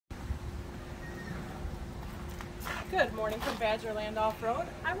Good morning from Badgerland Off-Road.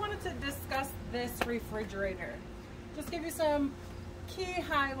 I wanted to discuss this refrigerator. Just give you some key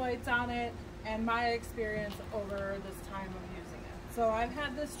highlights on it and my experience over this time of using it. So I've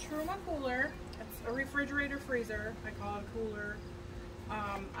had this Truma cooler. It's a refrigerator freezer. I call it a cooler.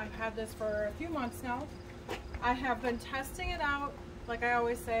 I've had this for a few months now. I have been testing it out. Like I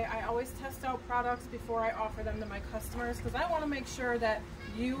always say, I always test out products before I offer them to my customers because I want to make sure that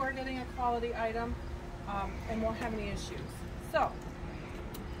you are getting a quality item and won't have any issues. So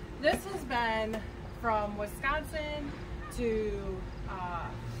this has been from Wisconsin to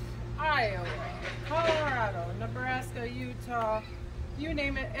Iowa, Colorado, Nebraska, Utah, you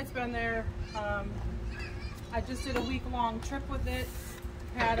name it, it's been there. I just did a week-long trip with it,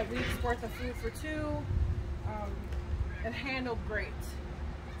 had a week's worth of food for two. It handled great.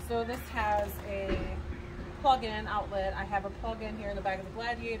 So this has a plug-in outlet. I have a plug-in here in the back of the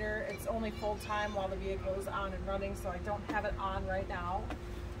Gladiator. It's only full-time while the vehicle is on and running, so I don't have it on right now.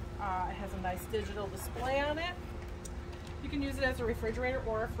 It has a nice digital display on it. You can use it as a refrigerator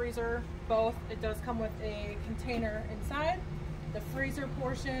or a freezer, both. It does come with a container inside, the freezer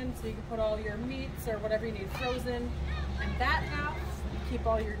portion, so you can put all your meats or whatever you need frozen in that half. Keep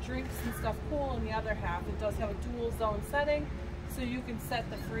all your drinks and stuff cool in the other half. It does have a dual zone setting, so you can set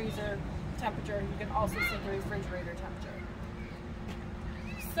the freezer temperature and you can also set the refrigerator temperature.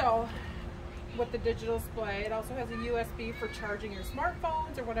 So with the digital display, it also has a USB for charging your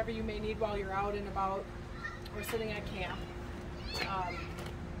smartphones or whatever you may need while you're out and about or sitting at camp.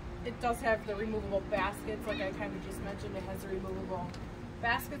 It does have the removable baskets, like I kind of just mentioned. It has the removable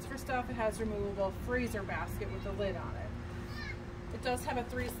baskets for stuff. It has removable freezer basket with a lid on it. It does have a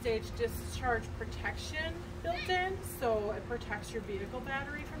 3-stage discharge protection built in, so it protects your vehicle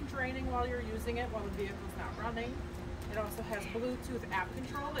battery from draining while you're using it while the vehicle's not running. It also has Bluetooth app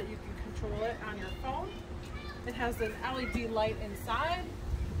control that you can control it on your phone. It has an LED light inside.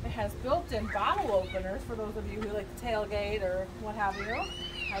 It has built-in bottle openers for those of you who like to tailgate or what have you.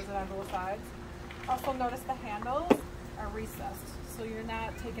 It has it on both sides. Also notice the handles are recessed, so you're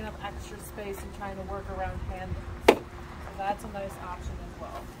not taking up extra space and trying to work around handles. That's a nice option as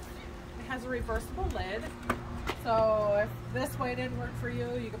well. It has a reversible lid, so if this way didn't work for you,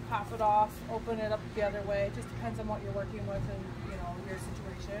 you can pop it off, open it up the other way. It just depends on what you're working with and your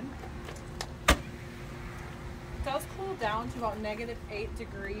situation. It does cool down to about -8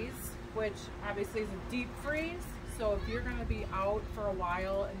 degrees, which obviously is a deep freeze. So if you're going to be out for a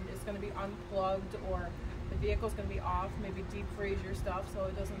while and it's going to be unplugged or the vehicle's going to be off, maybe deep freeze your stuff so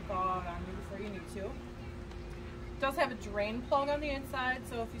it doesn't thaw out on you before you need to. It does have a drain plug on the inside,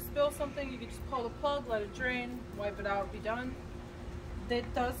 so if you spill something, you can just pull the plug, let it drain, wipe it out, be done.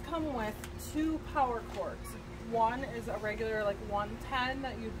 It does come with 2 power cords. One is a regular like 110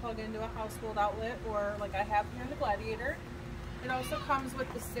 that you plug into a household outlet, or like I have here in the Gladiator. It also comes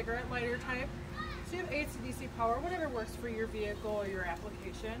with the cigarette lighter type, so you have AC/DC power, whatever works for your vehicle or your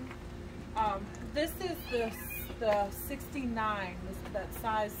application. This is the 69, that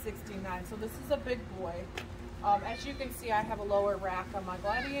size 69, so this is a big boy. As you can see, I have a lower rack on my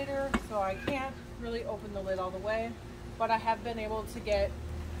Gladiator, so I can't really open the lid all the way, but I have been able to get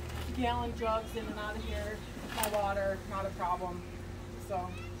gallon jugs in and out of here, my water, not a problem.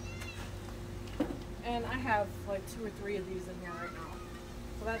 So, and I have like 2 or 3 of these in here right now,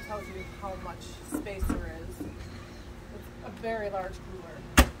 so that tells you how much space there is. It's a very large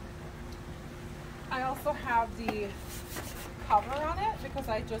cooler. I also have the cover on it because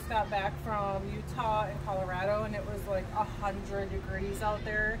I just got back from Utah and Colorado and it was like 100 degrees out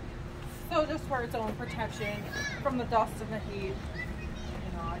there, so just for its own protection from the dust and the heat,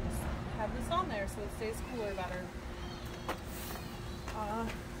 I just have this on there so it stays cooler better.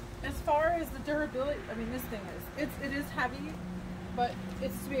 As far as the durability, I mean, this thing it is heavy, but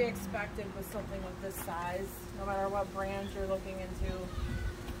it's to be expected with something of this size, no matter what brand you're looking into.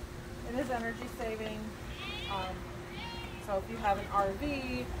 It is energy saving. So if you have an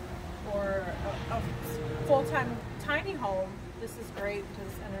RV or a full-time tiny home, this is great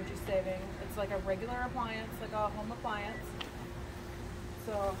because it's energy saving. It's like a regular appliance, like a home appliance.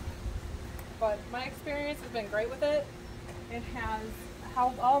 So, but my experience has been great with it. It has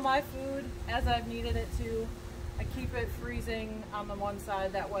held all my food as I've needed it to. I keep it freezing on the one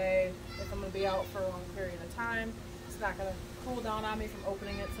side, that way if I'm going to be out for a long period of time, it's not going to cool down on me from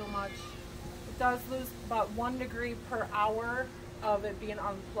opening it so much. It does lose about 1 degree per hour of it being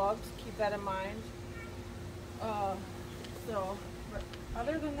unplugged. Keep that in mind. So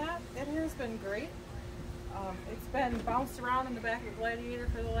other than that, it has been great. It's been bounced around in the back of the Gladiator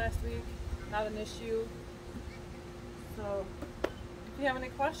for the last week. Not an issue. So if you have any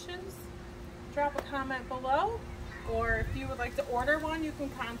questions, drop a comment below or if you would like to order one, you can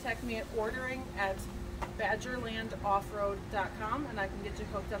contact me at ordering@badgerlandoffroad.com, and I can get you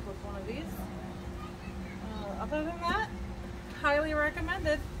hooked up with one of these. Other than that, highly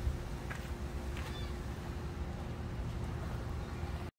recommended.